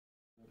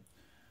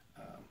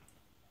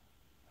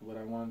what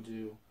I want to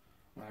do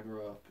when I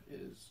grow up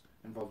is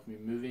involve me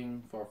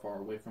moving far, far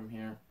away from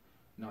here.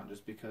 Not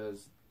just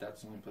because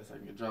that's the only place I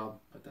can get a job,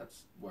 but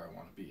that's where I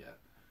want to be at.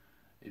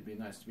 It'd be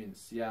nice to be in the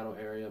Seattle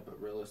area,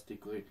 but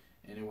realistically,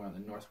 anywhere on the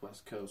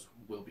northwest coast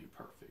will be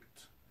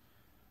perfect.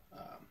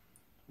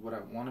 What I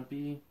want to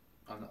be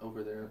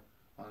over there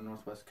on the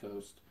northwest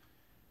coast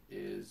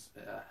is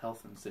a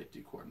health and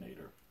safety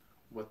coordinator.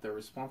 What they're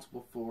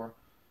responsible for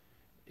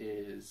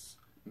is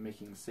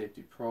making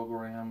safety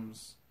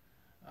programs,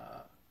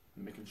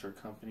 making sure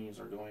companies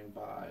are going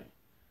by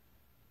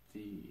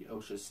the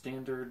OSHA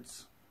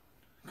standards.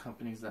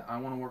 Companies that I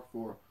want to work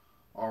for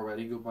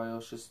already go by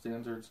OSHA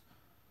standards,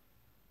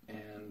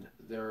 and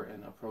they're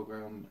in a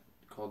program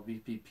called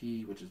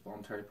VPP, which is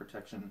Voluntary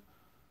Protection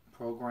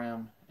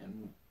Program,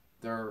 and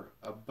they're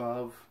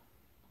above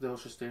the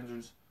OSHA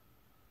standards,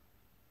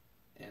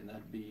 and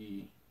that'd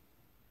be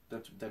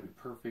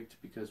perfect,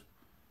 because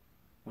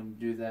when you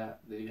do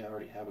that, they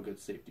already have a good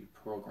safety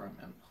program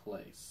in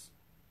place.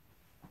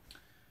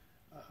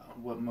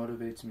 What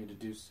motivates me to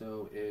do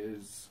so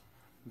is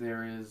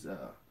there is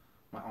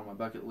on my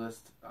bucket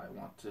list, I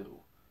want to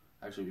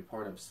actually be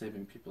part of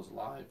saving people's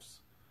lives.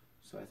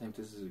 So I think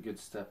this is a good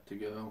step to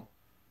go,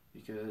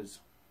 because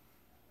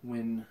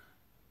when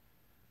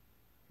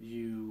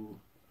you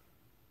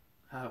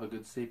have a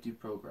good safety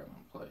program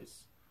in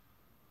place,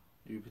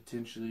 you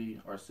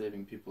potentially are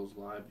saving people's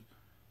lives.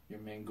 Your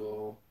main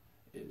goal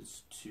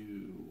is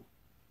to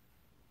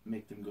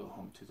make them go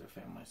home to their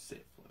families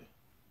safely.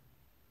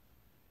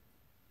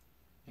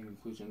 In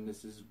conclusion,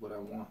 this is what I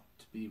want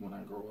to be when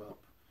I grow up,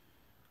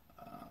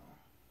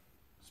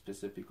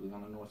 specifically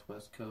on the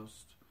northwest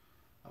coast.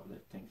 I would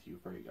like to thank you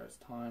for your guys'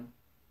 time.